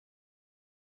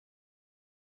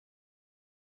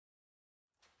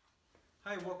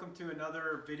Hi, welcome to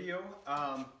another video.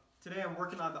 Today I'm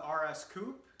working on the RS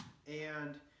Coupe,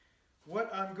 and what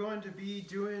I'm going to be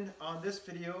doing on this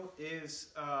video is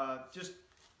just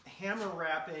hammer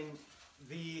wrapping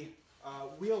the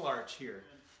wheel arch here.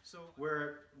 So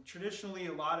where traditionally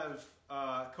a lot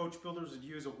of coach builders would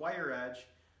use a wire edge,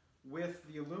 with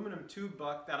the aluminum tube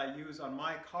buck that I use on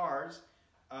my cars,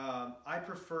 I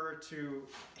prefer to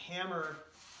hammer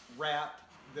wrap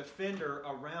the fender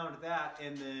around that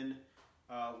and then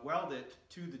weld it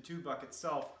to the tube buck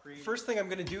itself. First thing I'm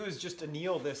going to do is just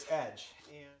anneal this edge.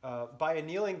 And, by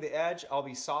annealing the edge, I'll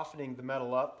be softening the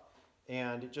metal up,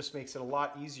 and it just makes it a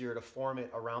lot easier to form it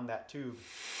around that tube.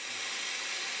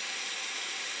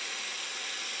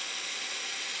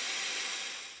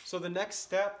 So the next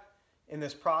step in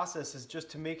this process is just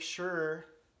to make sure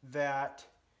that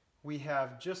we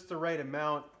have just the right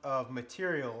amount of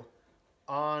material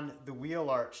on the wheel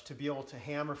arch to be able to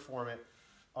hammer form it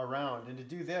around. And to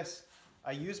do this,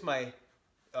 I use my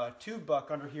tube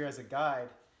buck under here as a guide,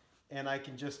 and I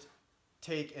can just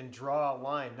take and draw a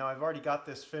line. Now I've already got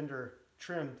this fender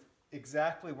trimmed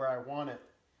exactly where I want it,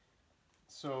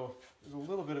 so there's a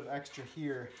little bit of extra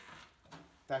here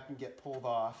that can get pulled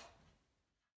off.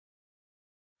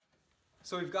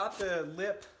 So we've got the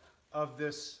lip of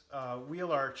this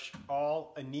wheel arch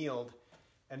all annealed,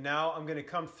 and now I'm going to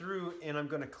come through and I'm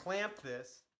going to clamp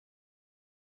this.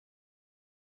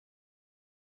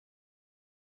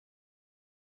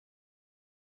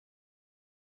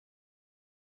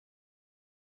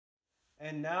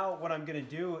 And now what I'm going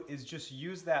to do is just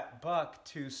use that buck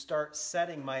to start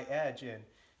setting my edge in.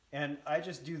 And I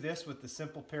just do this with the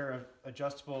simple pair of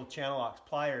adjustable channel lock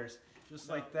pliers, just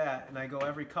like that. And I go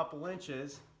every couple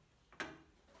inches,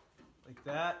 like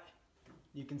that.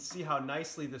 You can see how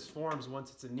nicely this forms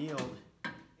once it's annealed.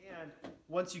 And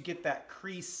once you get that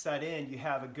crease set in, you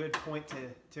have a good point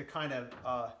to kind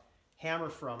of hammer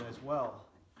from as well.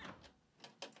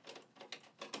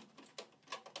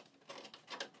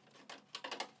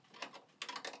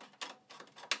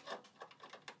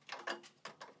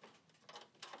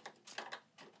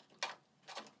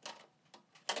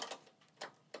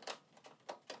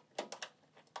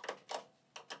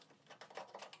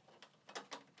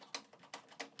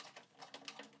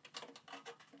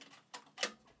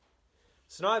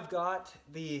 So now I've got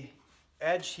the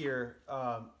edge here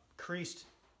creased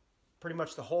pretty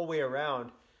much the whole way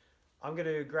around. I'm going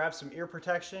to grab some ear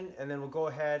protection, and then we'll go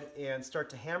ahead and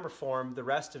start to hammer form the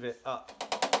rest of it up.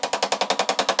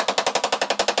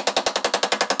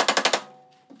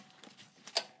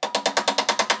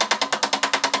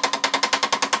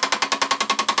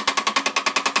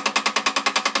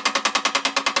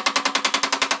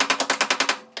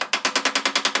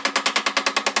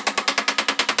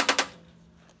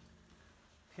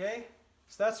 Okay,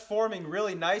 so that's forming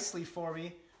really nicely for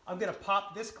me. I'm going to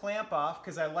pop this clamp off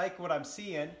because I like what I'm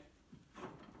seeing.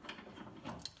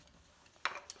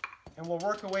 And we'll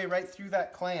work our way right through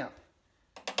that clamp.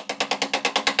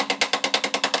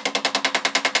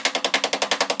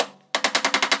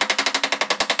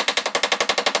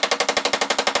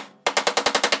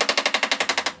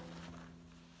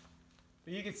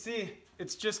 But you can see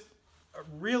it's just a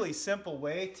really simple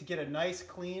way to get a nice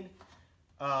clean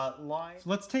line. So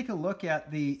let's take a look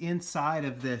at the inside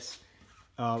of this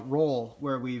roll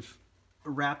where we've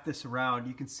wrapped this around.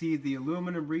 You can see the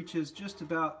aluminum reaches just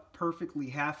about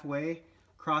perfectly halfway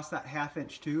across that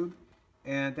half-inch tube,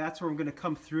 and that's where I'm going to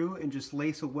come through and just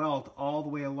lace a weld all the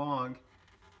way along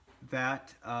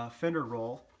that fender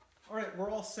roll. All right,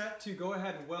 we're all set to go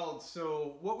ahead and weld.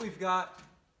 So what we've got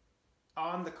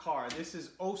on the car, this is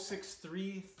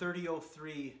 063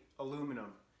 3003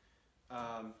 aluminum.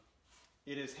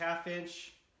 It is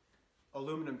half-inch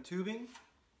aluminum tubing,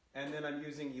 and then I'm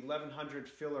using 1100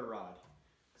 filler rod.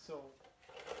 So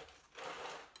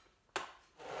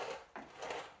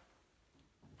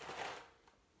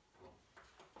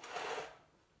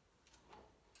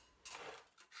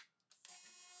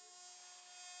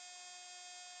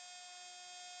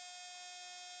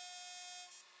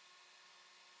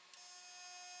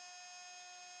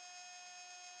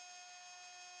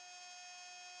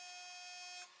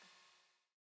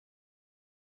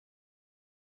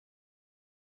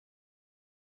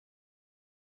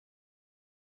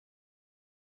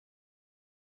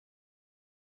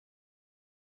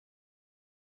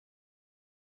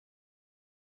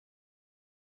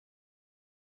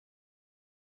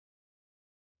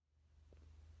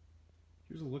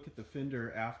here's a look at the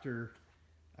fender after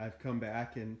I've come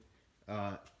back and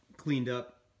cleaned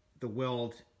up the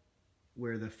weld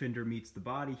where the fender meets the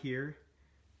body here,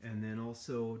 and then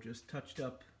also just touched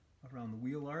up around the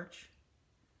wheel arch.